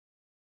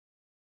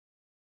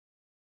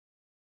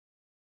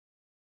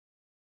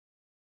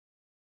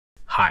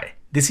Hi,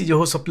 this is your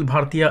host Apil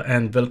Bhartiya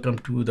and welcome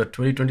to the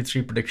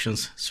 2023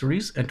 Predictions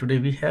series. And today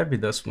we have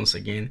with us once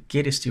again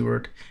Kate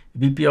Stewart,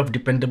 VP of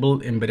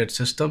Dependable Embedded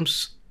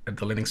Systems at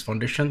the Linux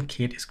Foundation.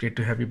 Kate, it's great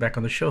to have you back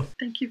on the show.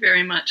 Thank you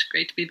very much.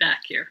 Great to be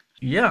back here.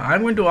 Yeah,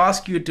 I'm going to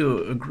ask you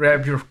to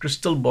grab your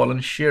crystal ball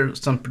and share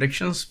some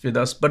predictions with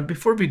us. But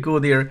before we go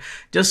there,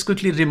 just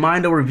quickly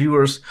remind our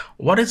viewers,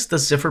 what is the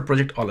Zephyr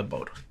project all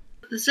about?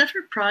 The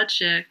Zephyr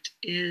project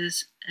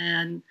is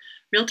an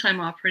real-time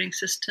operating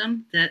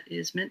system that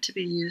is meant to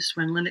be used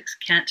when Linux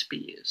can't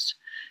be used,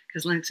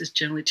 because Linux is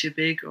generally too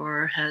big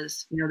or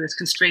has, there's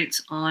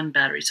constraints on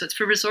battery. So it's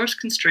for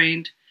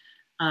resource-constrained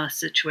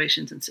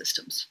situations and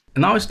systems.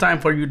 And now it's time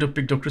for you to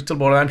pick the crystal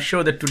ball. I'm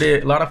sure that today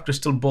a lot of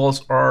crystal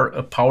balls are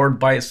powered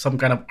by some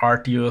kind of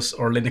RTOS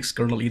or Linux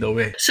kernel either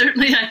way.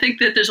 Certainly, I think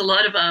that there's a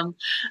lot of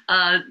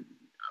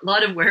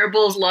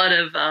wearables, a lot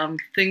of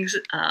things,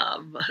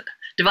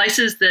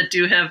 devices that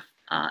do have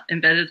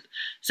embedded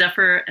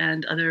Zephyr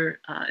and other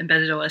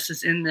embedded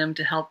OSs in them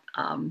to help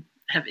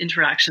have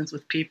interactions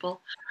with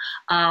people.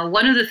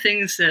 One of the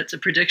things that's a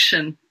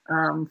prediction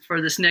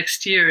for this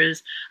next year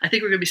is I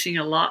think we're going to be seeing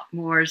a lot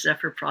more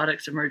Zephyr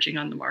products emerging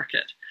on the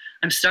market.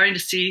 I'm starting to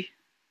see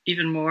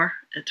even more.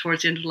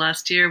 Towards the end of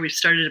last year, we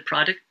started a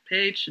product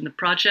page in the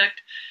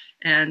project,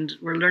 and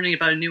we're learning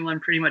about a new one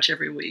pretty much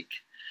every week.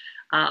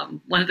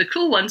 One of the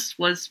cool ones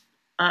was,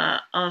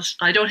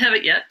 I don't have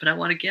it yet, but I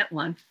want to get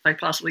one, if I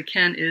possibly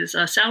can, is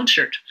a sound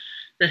shirt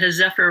that has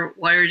Zephyr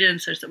wired in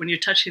such that when you're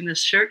touching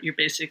this shirt, you're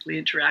basically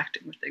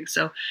interacting with things.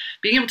 So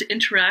being able to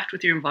interact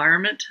with your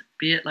environment,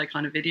 be it like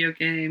on a video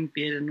game,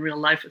 be it in real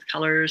life with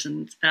colors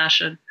and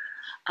fashion,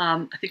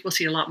 I think we'll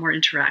see a lot more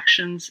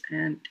interactions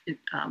and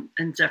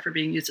Zephyr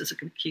being used as a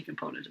key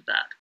component of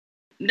that.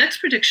 Next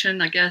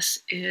prediction, I guess,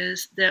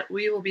 is that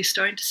we will be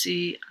starting to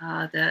see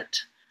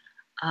that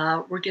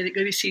we're going to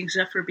be seeing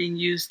Zephyr being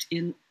used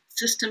in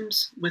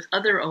systems with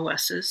other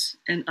OSs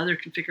and other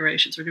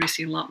configurations. We're going to be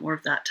seeing a lot more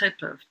of that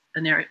type of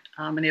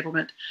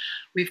enablement.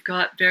 We've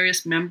got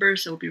various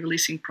members that will be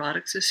releasing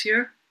products this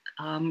year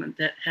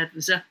that have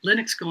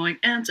Linux going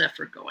and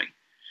Zephyr going,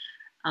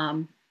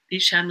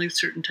 each handling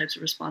certain types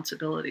of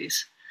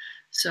responsibilities.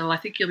 So I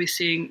think you'll be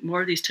seeing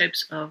more of these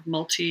types of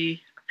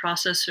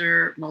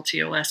multi-processor,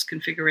 multi-OS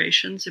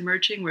configurations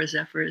emerging where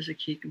Zephyr is a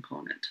key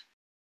component.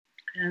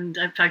 And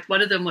in fact,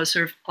 one of them was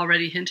sort of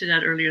already hinted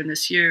at earlier in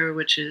this year,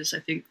 which is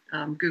I think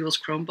Google's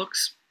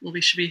Chromebooks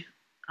should be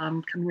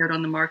coming out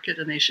on the market,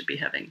 and they should be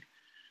having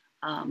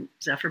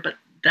Zephyr. But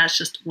that's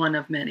just one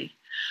of many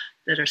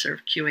that are sort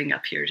of queuing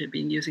up here to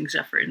be using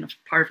Zephyr in a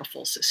part of a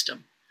full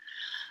system.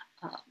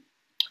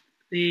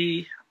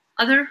 The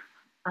other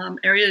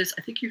areas,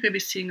 I think you're going to be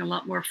seeing a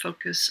lot more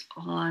focus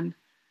on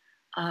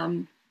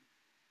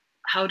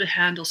how to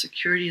handle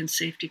security and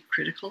safety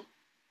critical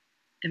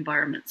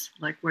environments,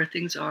 like where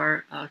things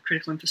are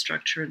critical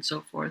infrastructure and so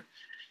forth.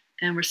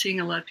 And we're seeing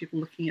a lot of people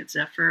looking at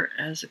Zephyr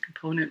as a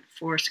component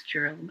for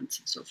secure elements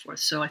and so forth.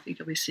 So I think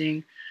you'll be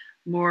seeing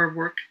more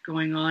work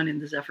going on in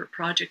the Zephyr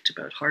project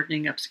about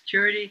hardening up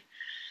security,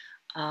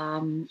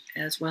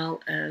 as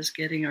well as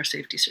getting our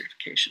safety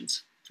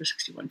certifications for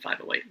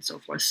 61508 and so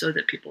forth, so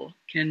that people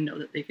can know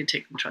that they can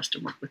take and trust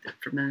and work with it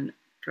from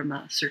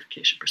a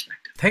certification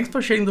perspective. Thanks for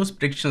sharing those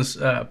predictions.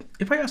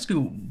 If I ask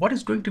you, what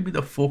is going to be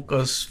the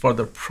focus for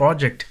the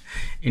project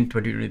in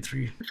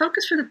 2023? The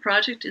focus for the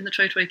project in the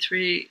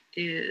 2023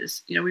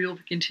 is, we will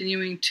be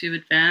continuing to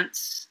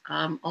advance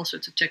all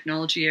sorts of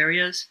technology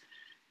areas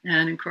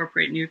and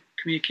incorporate new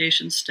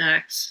communication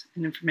stacks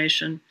and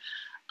information,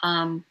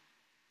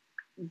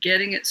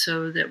 getting it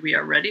so that we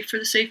are ready for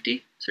the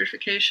safety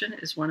certification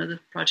is one of the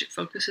project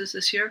focuses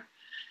this year.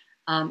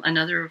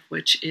 Another of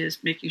which is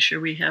making sure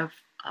we have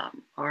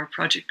our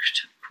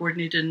project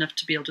coordinated enough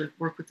to be able to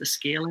work with the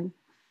scaling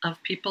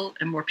of people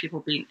and more people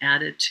being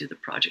added to the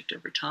project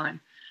over time.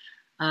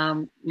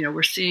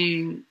 We're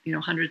seeing,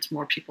 hundreds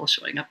more people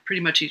showing up pretty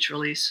much each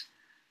release.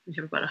 We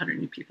have about 100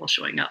 new people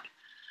showing up.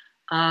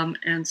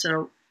 And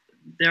so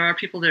there are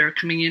people that are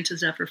coming into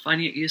Zephyr,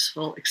 finding it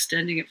useful,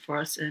 extending it for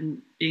us,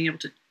 and being able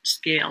to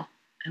scale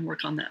and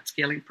work on that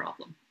scaling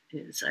problem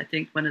is, I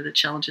think, one of the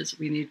challenges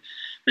we need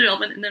for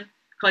development. And then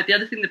quite the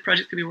other thing the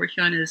project could be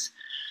working on is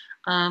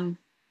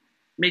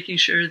making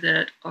sure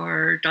that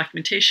our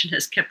documentation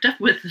has kept up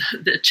with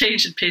the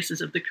change and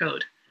paces of the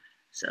code.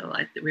 So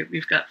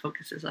we've got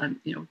focuses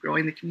on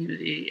growing the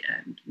community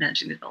and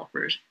managing the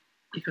developers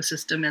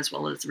ecosystem as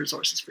well as the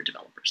resources for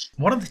developers.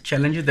 What are the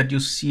challenges that you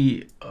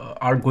see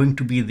are going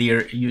to be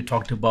there? You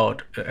talked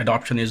about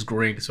adoption is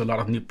growing, so a lot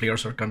of new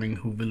players are coming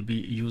who will be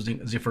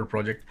using Zephyr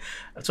project.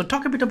 So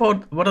talk a bit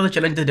about what are the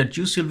challenges that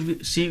you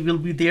see will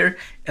be there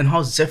and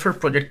how Zephyr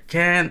project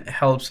can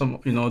help some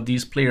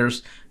these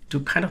players to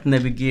kind of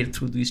navigate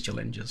through these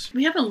challenges.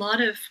 We have a lot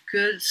of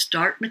good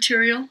start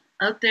material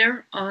out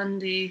there on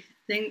the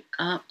thing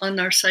on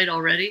our site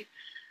already.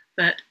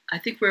 But I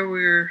think where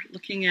we're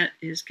looking at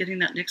is getting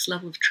that next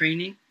level of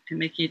training and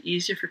making it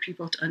easier for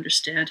people to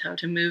understand how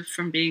to move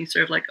from being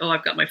sort of like, oh,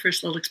 I've got my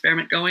first little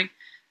experiment going,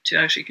 to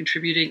actually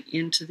contributing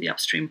into the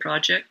upstream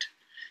project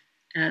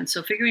And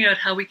so figuring out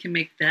how we can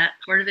make that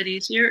part of it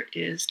easier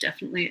is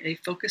definitely a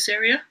focus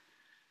area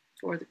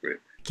for the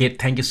group.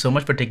 Kate, thank you so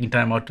much for taking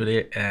time out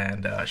today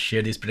and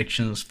share these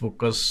predictions,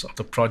 focus of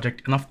the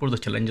project, and of course the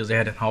challenges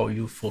ahead and how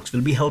you folks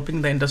will be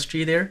helping the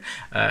industry there.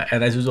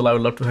 And as usual, I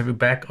would love to have you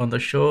back on the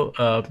show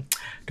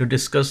to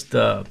discuss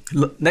the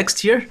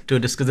next year, to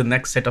discuss the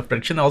next set of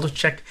prediction. Also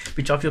check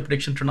which of your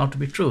prediction turned out to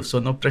be true. So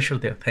no pressure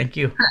there. Thank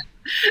you.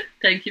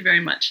 Thank you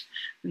very much.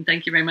 And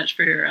thank you very much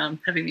for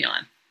having me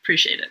on.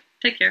 Appreciate it.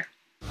 Take care.